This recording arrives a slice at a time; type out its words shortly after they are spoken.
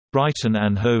Brighton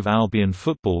and Hove Albion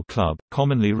Football Club,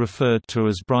 commonly referred to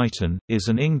as Brighton, is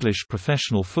an English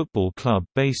professional football club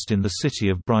based in the city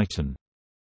of Brighton.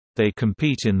 They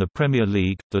compete in the Premier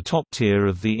League, the top tier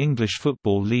of the English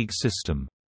Football League system.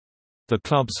 The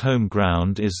club's home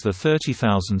ground is the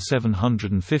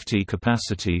 30,750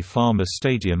 capacity Falmer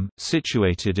Stadium,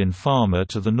 situated in Falmer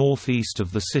to the north-east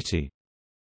of the city.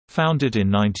 Founded in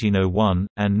 1901,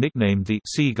 and nicknamed the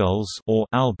Seagulls or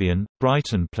Albion,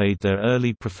 Brighton played their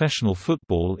early professional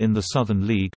football in the Southern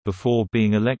League, before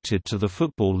being elected to the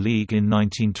Football League in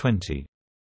 1920.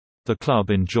 The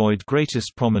club enjoyed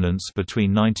greatest prominence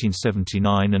between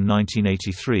 1979 and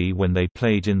 1983 when they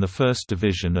played in the First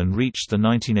Division and reached the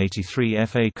 1983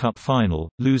 FA Cup final,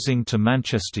 losing to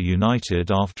Manchester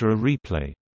United after a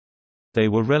replay. They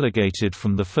were relegated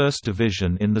from the First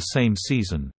Division in the same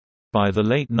season. By the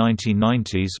late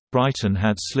 1990s, Brighton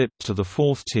had slipped to the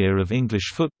fourth tier of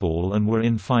English football and were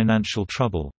in financial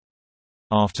trouble.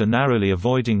 After narrowly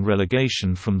avoiding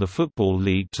relegation from the Football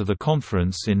League to the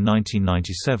Conference in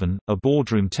 1997, a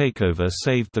boardroom takeover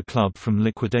saved the club from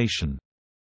liquidation.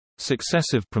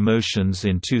 Successive promotions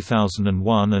in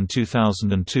 2001 and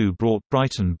 2002 brought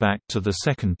Brighton back to the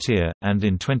second tier, and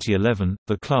in 2011,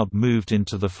 the club moved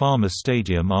into the Falmer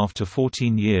Stadium after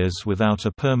 14 years without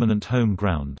a permanent home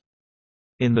ground.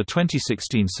 In the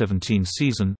 2016–17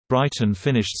 season, Brighton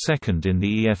finished second in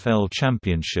the EFL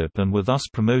Championship and were thus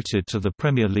promoted to the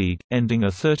Premier League, ending a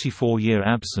 34-year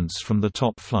absence from the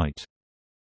top flight.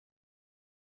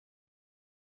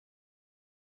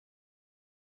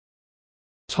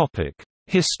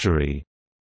 History.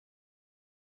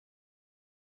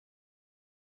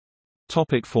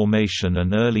 Formation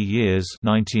and early years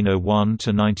 1901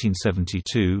 to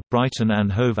 1972. Brighton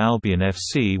and Hove Albion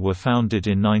FC were founded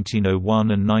in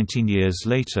 1901 and 19 years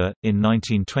later, in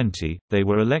 1920, they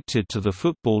were elected to the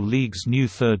Football League's new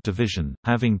Third Division,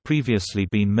 having previously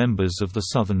been members of the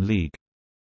Southern League.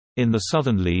 In the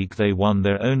Southern League they won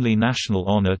their only national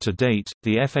honour to date,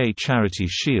 the FA Charity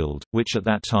Shield, which at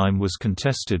that time was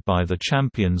contested by the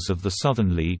champions of the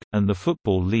Southern League, and the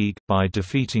Football League, by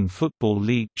defeating Football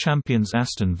League champions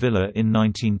Aston Villa in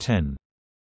 1910.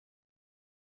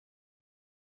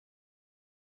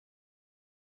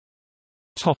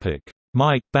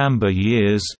 Mike Bamber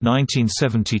years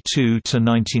 1972 to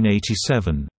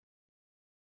 1987.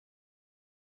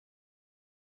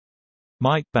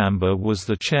 Mike Bamber was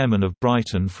the chairman of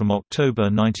Brighton from October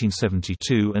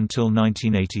 1972 until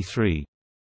 1983.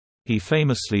 He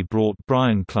famously brought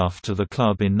Brian Clough to the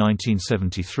club in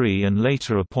 1973 and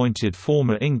later appointed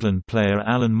former England player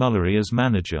Alan Mullery as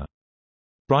manager.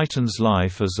 Brighton's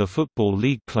life as a Football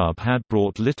League club had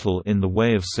brought little in the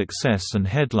way of success and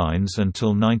headlines until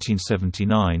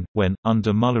 1979, when,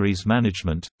 under Mullery's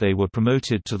management, they were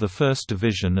promoted to the First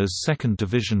Division as Second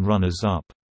Division runners-up.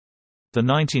 The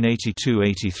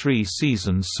 1982–83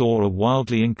 season saw a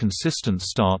wildly inconsistent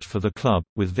start for the club,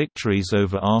 with victories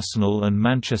over Arsenal and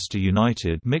Manchester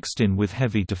United mixed in with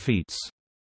heavy defeats.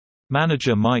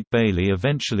 Manager Mike Bailey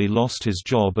eventually lost his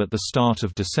job at the start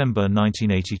of December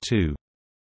 1982.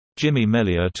 Jimmy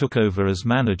Mellier took over as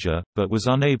manager, but was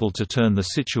unable to turn the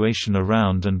situation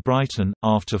around, and Brighton,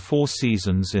 after 4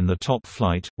 seasons in the top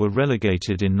flight, were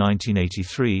relegated in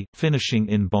 1983, finishing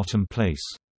in bottom place.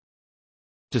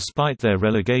 Despite their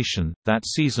relegation, that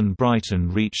season Brighton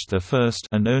reached their first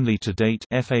and only to date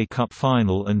FA Cup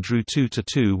final and drew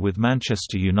 2–2 with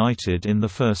Manchester United in the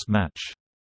first match.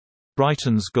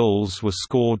 Brighton's goals were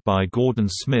scored by Gordon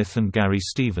Smith and Gary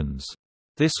Stevens.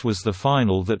 This was the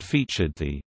final that featured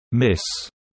the miss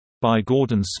by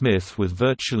Gordon Smith with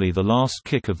virtually the last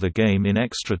kick of the game in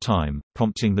extra time,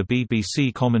 prompting the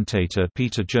BBC commentator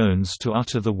Peter Jones to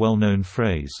utter the well-known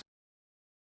phrase,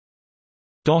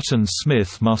 "And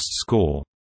Smith must score."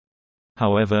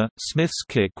 However, Smith's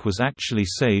kick was actually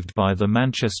saved by the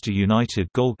Manchester United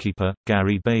goalkeeper,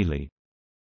 Gary Bailey.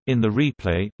 In the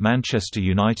replay, Manchester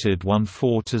United won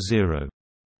 4–0.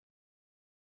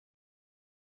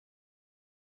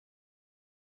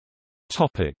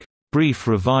 Brief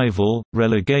revival,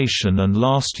 relegation and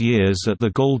last years at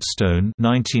the Goldstone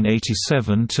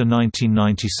 1987 to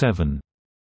 1997.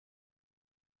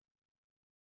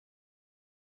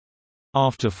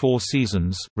 After 4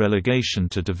 seasons, relegation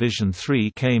to Division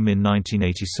 3 came in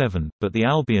 1987, but the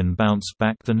Albion bounced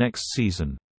back the next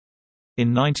season.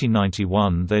 In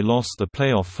 1991 they lost the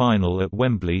playoff final at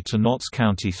Wembley to Notts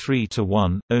County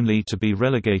 3–1, only to be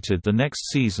relegated the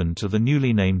next season to the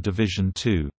newly named Division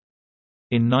 2.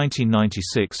 In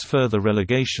 1996 further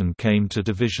relegation came to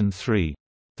Division 3.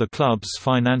 The club's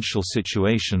financial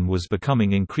situation was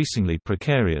becoming increasingly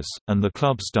precarious, and the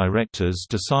club's directors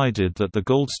decided that the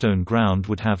Goldstone Ground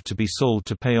would have to be sold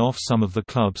to pay off some of the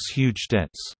club's huge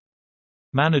debts.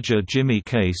 Manager Jimmy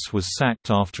Case was sacked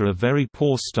after a very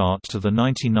poor start to the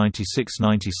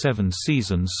 1996–97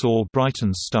 season saw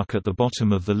Brighton stuck at the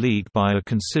bottom of the league by a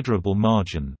considerable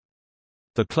margin.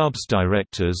 The club's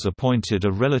directors appointed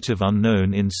a relative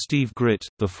unknown in Steve Gritt,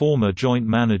 the former joint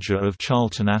manager of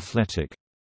Charlton Athletic.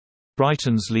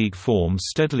 Brighton's league form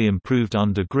steadily improved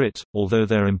under Gritt, although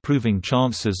their improving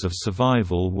chances of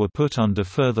survival were put under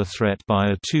further threat by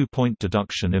a 2-point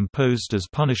deduction imposed as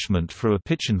punishment for a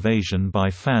pitch invasion by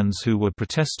fans who were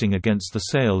protesting against the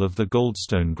sale of the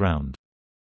Goldstone Ground.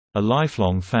 A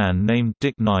lifelong fan named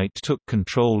Dick Knight took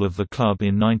control of the club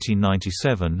in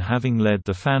 1997, having led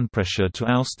the fan pressure to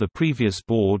oust the previous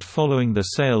board following the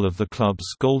sale of the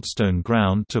club's Goldstone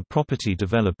Ground to property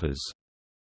developers.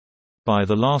 By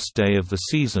the last day of the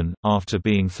season, after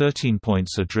being 13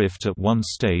 points adrift at one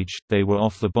stage, they were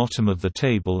off the bottom of the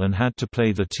table and had to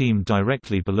play the team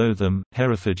directly below them,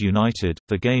 Hereford United.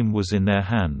 The game was in their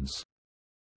hands.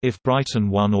 If Brighton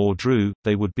won or drew,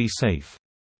 they would be safe.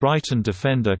 Brighton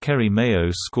defender Kerry Mayo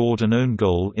scored an own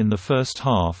goal in the first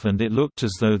half and it looked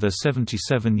as though their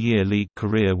 77-year league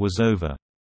career was over.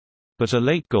 But a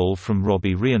late goal from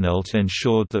Robbie Reinelt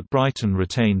ensured that Brighton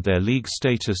retained their league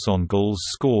status on goals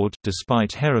scored,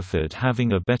 despite Hereford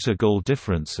having a better goal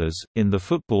difference as, in the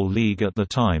Football League at the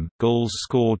time, goals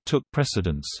scored took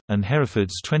precedence, and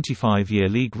Hereford's 25-year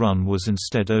league run was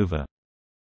instead over.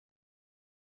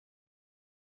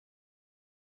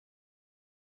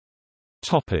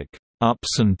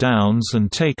 Ups and downs and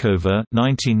takeover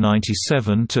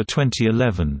 1997 to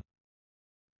 2011.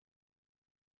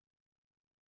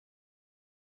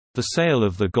 The sale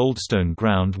of the Goldstone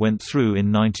Ground went through in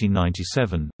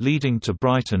 1997, leading to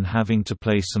Brighton having to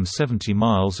play some 70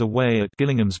 miles away at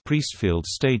Gillingham's Priestfield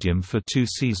Stadium for 2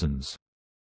 seasons.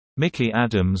 Mickey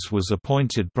Adams was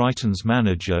appointed Brighton's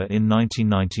manager in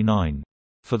 1999.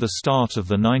 For the start of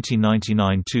the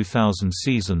 1999–2000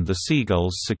 season, the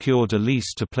Seagulls secured a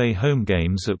lease to play home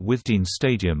games at Withdean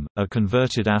Stadium, a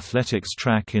converted athletics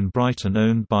track in Brighton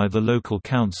owned by the local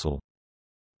council.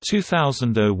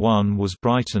 2001 was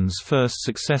Brighton's first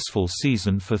successful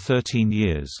season for 13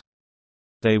 years.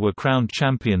 They were crowned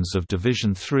champions of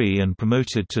Division 3 and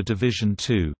promoted to Division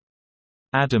 2.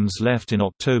 Adams left in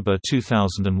October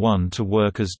 2001 to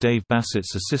work as Dave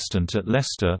Bassett's assistant at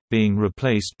Leicester, being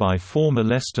replaced by former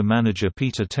Leicester manager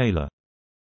Peter Taylor.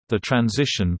 The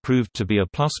transition proved to be a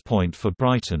plus point for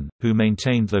Brighton, who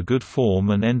maintained their good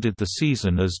form and ended the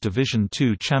season as Division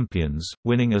 2 champions,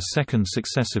 winning a second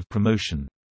successive promotion.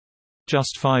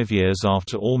 Just 5 years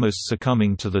after almost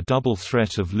succumbing to the double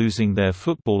threat of losing their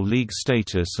Football League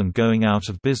status and going out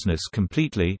of business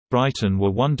completely, Brighton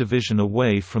were one division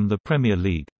away from the Premier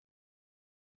League.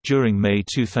 During May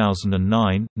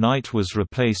 2009, Knight was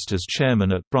replaced as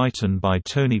chairman at Brighton by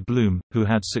Tony Bloom, who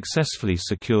had successfully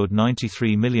secured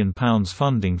 £93 million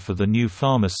funding for the new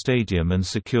Falmer Stadium and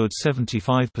secured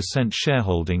 75%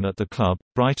 shareholding at the club.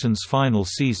 Brighton's final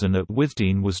season at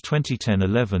Withdean was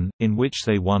 2010–11, in which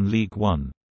they won League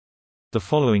One. The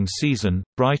following season,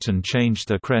 Brighton changed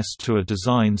their crest to a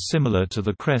design similar to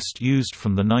the crest used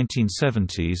from the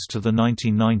 1970s to the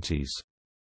 1990s.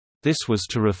 This was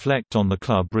to reflect on the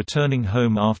club returning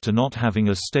home after not having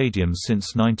a stadium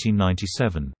since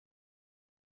 1997.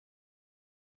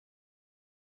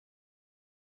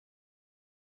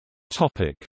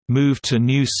 Move to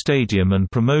new stadium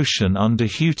and promotion under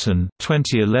Hughton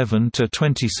 2011 to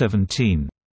 2017.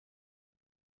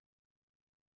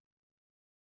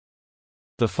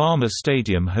 The Falmer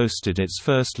Stadium hosted its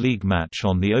first league match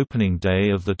on the opening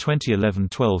day of the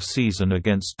 2011–12 season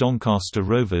against Doncaster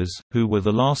Rovers, who were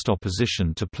the last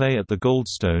opposition to play at the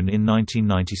Goldstone in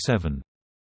 1997.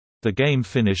 The game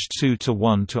finished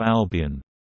 2–1 to Albion.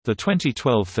 The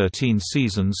 2012–13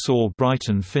 season saw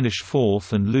Brighton finish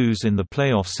fourth and lose in the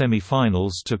playoff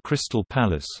semi-finals to Crystal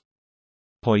Palace.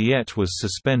 Poyet was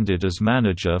suspended as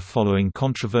manager following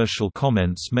controversial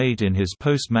comments made in his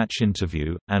post-match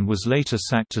interview, and was later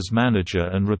sacked as manager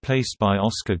and replaced by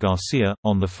Oscar Garcia.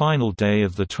 On the final day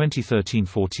of the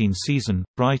 2013–14 season,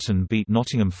 Brighton beat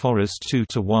Nottingham Forest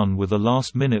 2–1 with a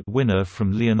last-minute winner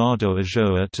from Leonardo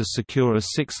Ulloa to secure a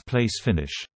sixth-place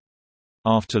finish.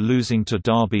 After losing to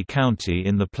Derby County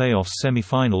in the playoff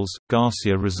semi-finals,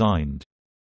 Garcia resigned.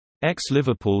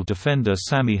 Ex-Liverpool defender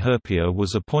Sami Hyypiä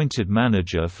was appointed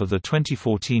manager for the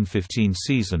 2014–15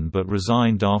 season but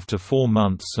resigned after 4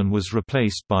 months and was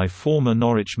replaced by former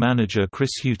Norwich manager Chris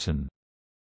Hughton.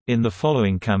 In the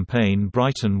following campaign,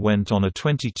 Brighton went on a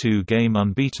 22-game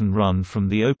unbeaten run from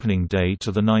the opening day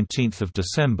to the 19th of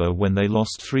December when they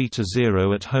lost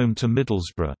 3-0 at home to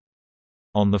Middlesbrough.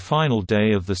 On the final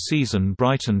day of the season,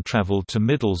 Brighton travelled to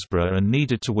Middlesbrough and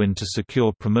needed to win to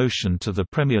secure promotion to the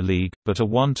Premier League, but a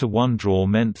 1-1 draw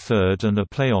meant third and a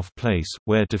playoff place,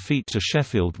 where defeat to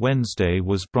Sheffield Wednesday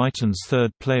was Brighton's third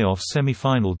playoff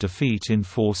semi-final defeat in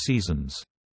 4 seasons.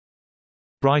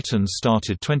 Brighton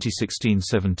started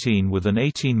 2016-17 with an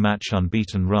 18-match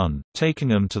unbeaten run, taking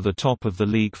them to the top of the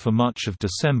league for much of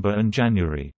December and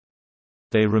January.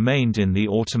 They remained in the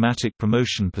automatic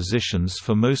promotion positions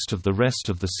for most of the rest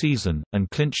of the season,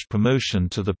 and clinched promotion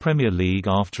to the Premier League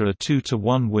after a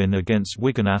 2-1 win against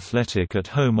Wigan Athletic at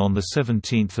home on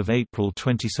 17 April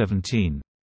 2017.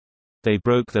 They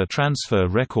broke their transfer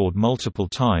record multiple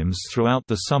times throughout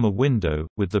the summer window,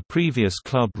 with the previous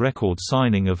club record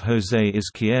signing of José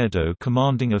Izquierdo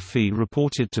commanding a fee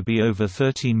reported to be over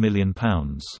 £13 million.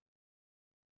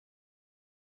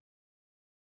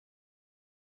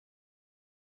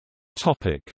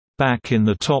 Back in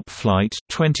the top flight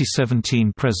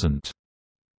 2017–present.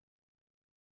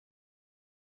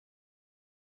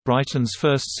 Brighton's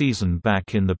first season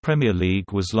back in the Premier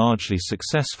League was largely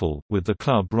successful, with the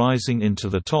club rising into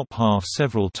the top half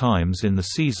several times in the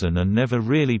season and never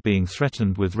really being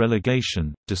threatened with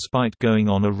relegation, despite going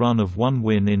on a run of 1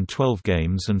 win in 12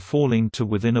 games and falling to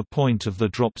within a point of the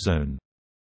drop zone.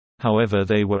 However,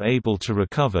 they were able to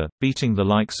recover, beating the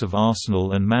likes of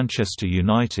Arsenal and Manchester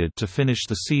United to finish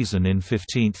the season in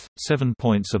 15th, 7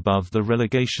 points above the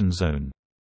relegation zone.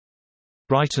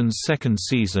 Brighton's second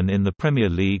season in the Premier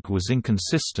League was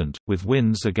inconsistent, with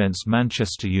wins against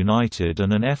Manchester United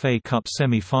and an FA Cup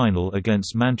semi-final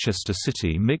against Manchester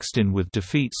City mixed in with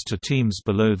defeats to teams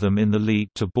below them in the league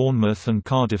to Bournemouth and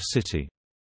Cardiff City.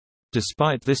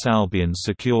 Despite this, Albion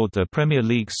secured their Premier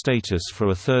League status for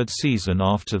a third season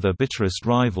after their bitterest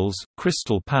rivals.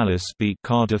 Crystal Palace beat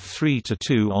Cardiff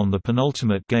 3-2 on the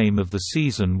penultimate game of the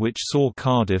season, which saw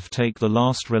Cardiff take the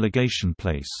last relegation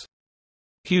place.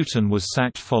 Hughton was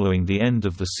sacked following the end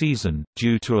of the season,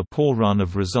 due to a poor run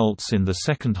of results in the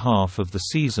second half of the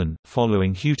season.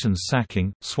 Following Hughton's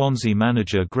sacking, Swansea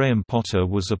manager Graham Potter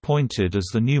was appointed as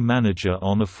the new manager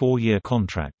on a 4-year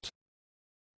contract.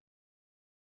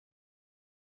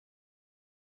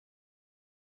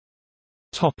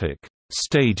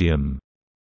 Stadium.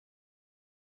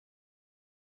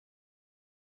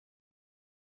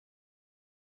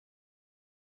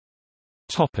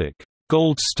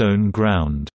 Goldstone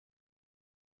Ground.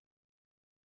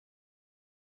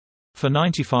 For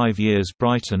 95 years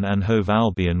Brighton and Hove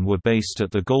Albion were based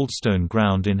at the Goldstone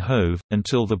Ground in Hove,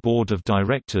 until the board of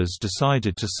directors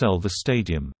decided to sell the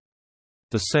stadium.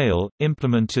 The sale,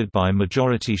 implemented by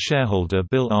majority shareholder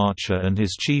Bill Archer and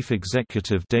his chief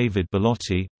executive David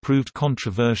Bellotti, proved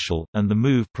controversial, and the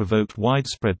move provoked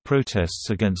widespread protests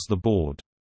against the board.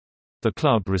 The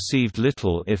club received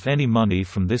little if any money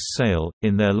from this sale.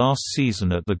 In their last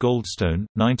season at the Goldstone,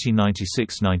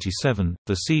 1996–97,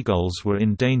 the Seagulls were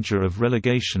in danger of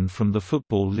relegation from the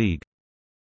Football League.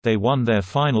 They won their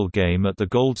final game at the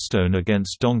Goldstone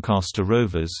against Doncaster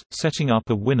Rovers, setting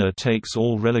up a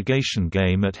winner-takes-all relegation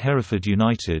game at Hereford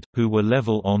United, who were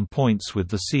level on points with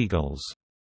the Seagulls.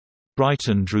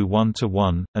 Brighton drew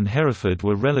 1-1, and Hereford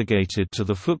were relegated to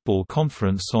the Football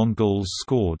Conference on goals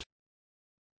scored.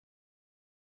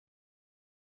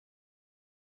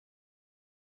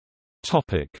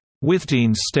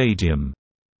 Withdean Stadium.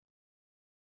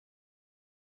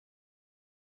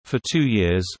 For 2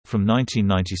 years, from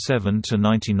 1997 to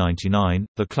 1999,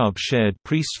 the club shared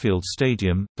Priestfield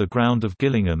Stadium, the ground of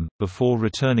Gillingham, before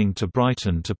returning to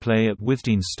Brighton to play at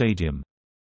Withdean Stadium.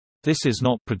 This is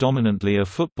not predominantly a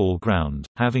football ground,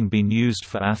 having been used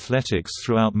for athletics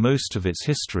throughout most of its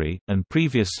history, and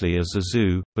previously as a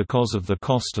zoo. Because of the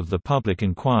cost of the public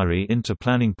inquiry into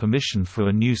planning permission for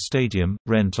a new stadium,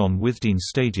 rent on Withdean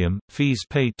Stadium, fees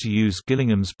paid to use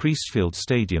Gillingham's Priestfield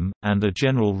Stadium, and a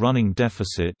general running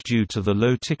deficit due to the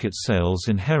low ticket sales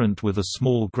inherent with a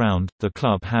small ground, the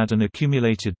club had an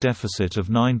accumulated deficit of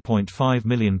 £9.5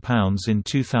 million in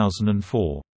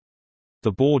 2004.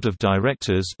 The board of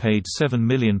directors paid £7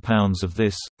 million of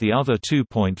this, the other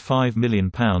 £2.5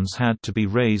 million had to be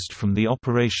raised from the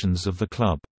operations of the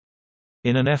club.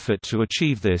 In an effort to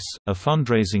achieve this, a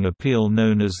fundraising appeal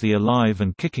known as the Alive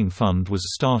and Kicking Fund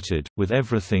was started, with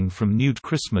everything from nude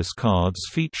Christmas cards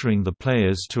featuring the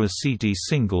players to a CD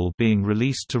single being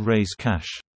released to raise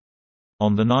cash.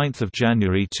 On 9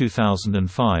 January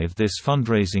 2005 this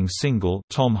fundraising single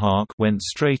Tom Hark went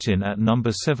straight in at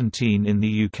number 17 in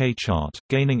the UK chart,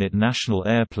 gaining it national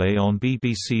airplay on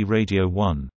BBC Radio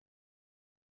 1.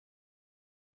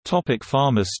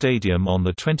 Falmer Stadium. On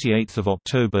 28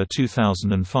 October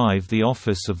 2005, the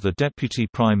Office of the Deputy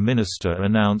Prime Minister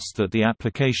announced that the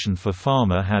application for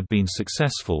Falmer had been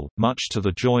successful, much to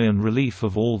the joy and relief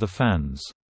of all the fans.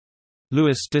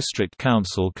 Lewes District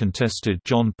Council contested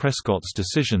John Prescott's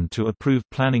decision to approve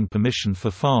planning permission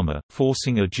for Falmer,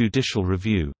 forcing a judicial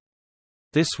review.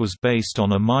 This was based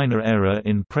on a minor error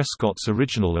in Prescott's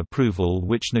original approval,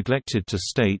 which neglected to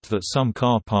state that some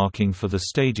car parking for the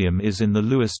stadium is in the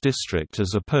Lewes district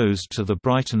as opposed to the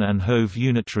Brighton and Hove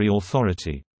Unitary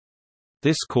Authority.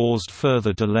 This caused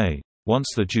further delay. Once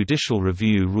the judicial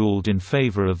review ruled in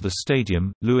favour of the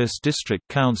stadium, Lewes District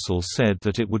Council said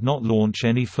that it would not launch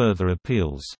any further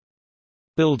appeals.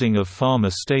 Building of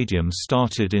Falmer Stadium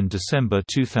started in December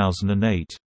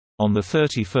 2008. On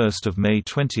 31 May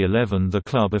 2011, the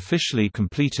club officially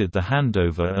completed the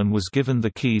handover and was given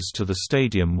the keys to the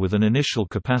stadium with an initial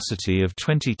capacity of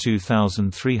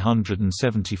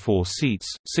 22,374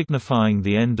 seats, signifying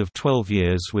the end of 12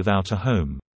 years without a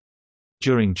home.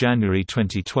 During January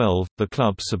 2012, the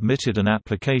club submitted an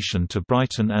application to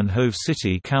Brighton and Hove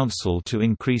City Council to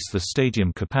increase the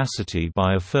stadium capacity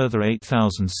by a further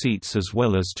 8,000 seats as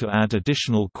well as to add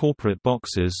additional corporate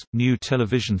boxes, new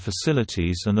television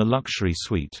facilities and a luxury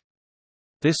suite.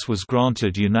 This was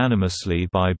granted unanimously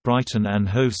by Brighton and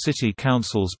Hove City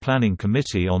Council's Planning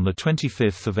Committee on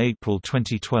 25 April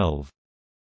 2012.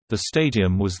 The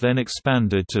stadium was then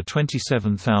expanded to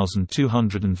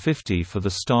 27,250 for the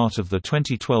start of the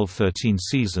 2012-13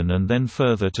 season and then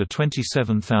further to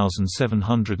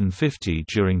 27,750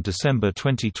 during December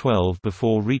 2012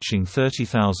 before reaching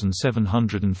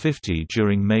 30,750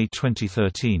 during May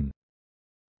 2013.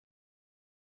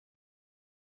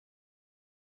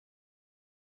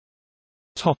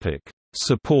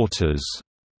 Supporters.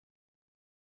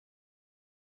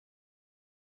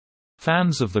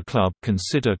 Fans of the club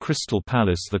consider Crystal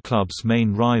Palace the club's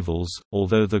main rivals,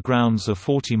 although the grounds are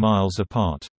 40 miles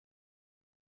apart.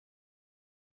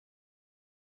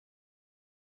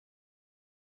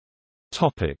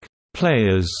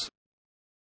 Players.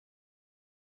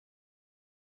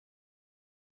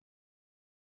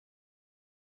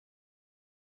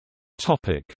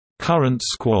 Current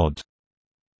squad.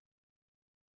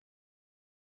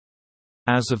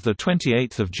 As of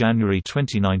 28 January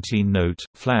 2019, note,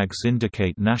 flags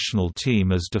indicate national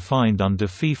team as defined under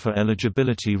FIFA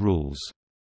eligibility rules.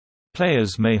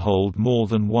 Players may hold more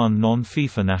than one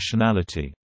non-FIFA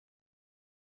nationality.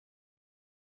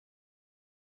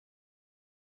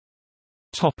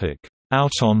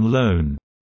 Out on loan.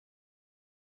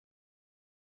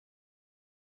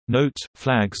 Note,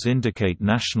 flags indicate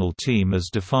national team as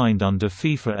defined under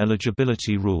FIFA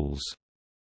eligibility rules.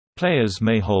 Players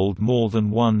may hold more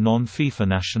than one non-FIFA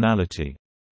nationality.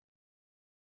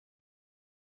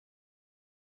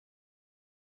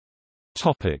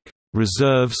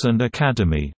 Reserves and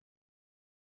academy.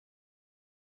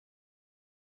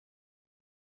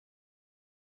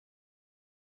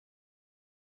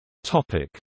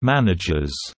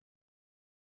 Managers.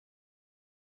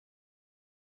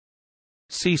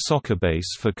 See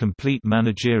Soccerbase for complete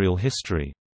managerial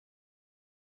history.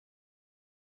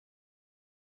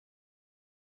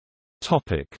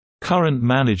 Current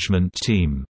management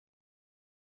team.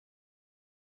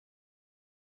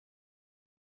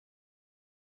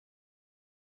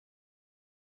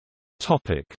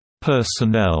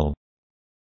 Personnel.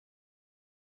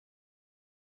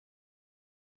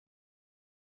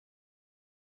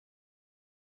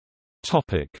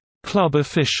 Club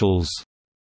officials.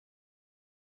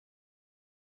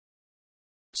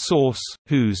 Source: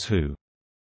 Who's Who.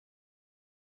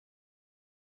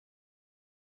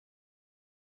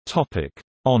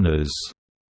 Honours.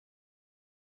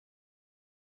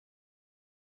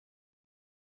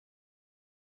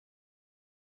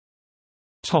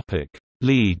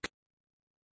 League.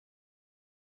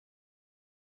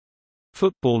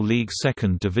 Football League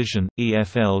Second Division,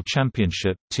 EFL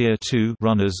Championship, Tier 2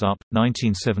 runners-up,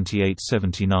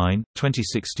 1978–79,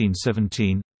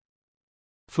 2016–17.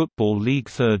 Football League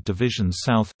Third Division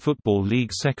South, Football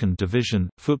League Second Division,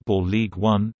 Football League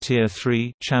 1 Tier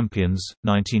 3 champions,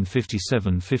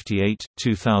 1957–58,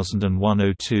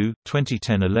 2001–02,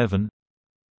 2010–11.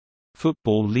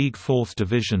 Football League Fourth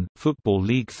Division, Football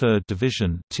League Third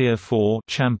Division Tier 4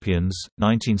 champions,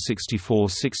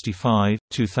 1964–65,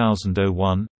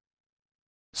 2001.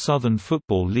 Southern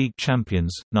Football League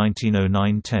champions,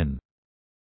 1909–10.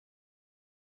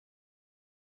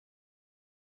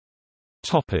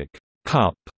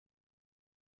 Cup.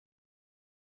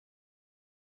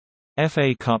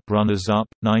 FA Cup runners-up,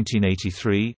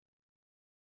 1983.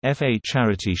 FA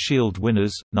Charity Shield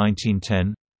winners,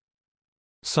 1910.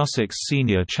 Sussex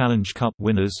Senior Challenge Cup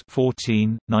winners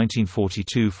 14,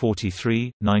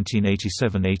 1942–43,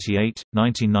 1987–88,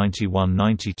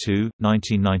 1991–92,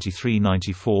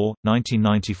 1993–94,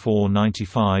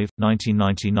 1994–95,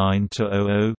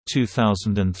 1999–00,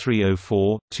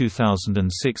 2003–04,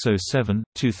 2006–07,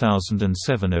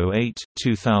 2007–08,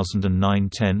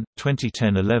 2009–10,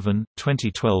 2010–11,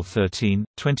 2012–13,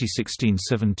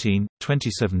 2016–17,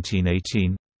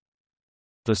 2017–18.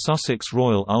 The Sussex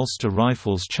Royal Ulster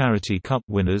Rifles Charity Cup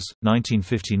winners,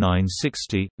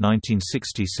 1959–60,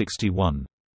 1960–61.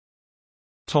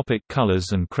 Topic: colours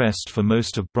and crest. For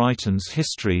most of Brighton's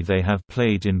history they have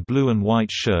played in blue and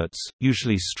white shirts,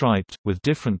 usually striped, with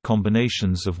different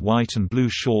combinations of white and blue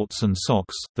shorts and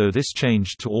socks, though this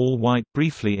changed to all white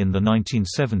briefly in the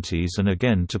 1970s and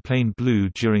again to plain blue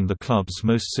during the club's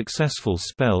most successful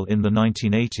spell in the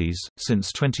 1980s.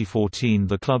 Since 2014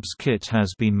 the club's kit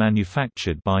has been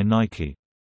manufactured by Nike.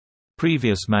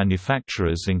 Previous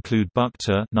manufacturers include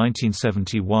Buckter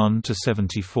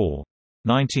 (1971–74).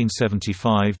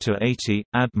 1975–80,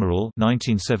 Admiral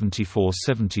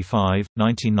 1974–75,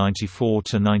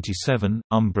 1994–97,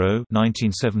 Umbro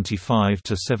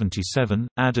 1975–77,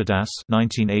 Adidas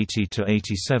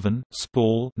 1980–87,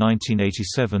 Spall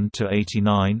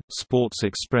 1987–89, Sports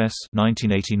Express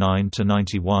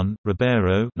 1989–91,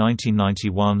 Ribeiro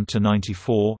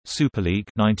 1991–94, Super League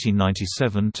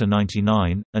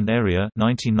 1997–99, and Area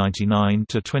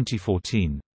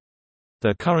 1999–2014.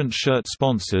 Their current shirt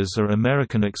sponsors are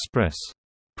American Express.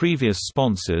 Previous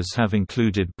sponsors have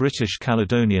included British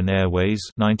Caledonian Airways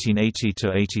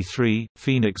 (1980–83),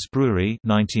 Phoenix Brewery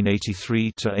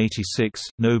 (1983–86),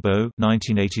 Nobo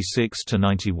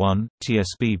 (1986–91),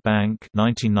 TSB Bank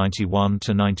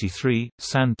 (1991–93),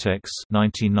 Santex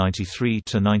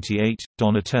 (1993–98),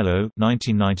 Donatello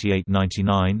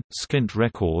 (1998–99), Skint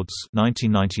Records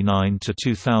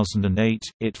 (1999–2008),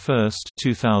 It First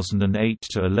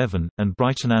 (2008–11), and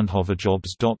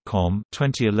BrightonandHoverJobs.com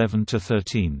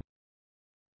 (2011–13).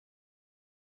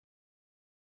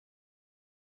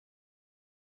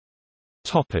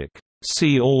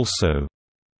 See also: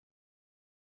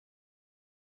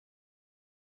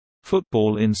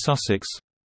 Football in Sussex,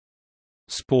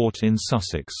 Sport in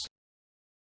Sussex.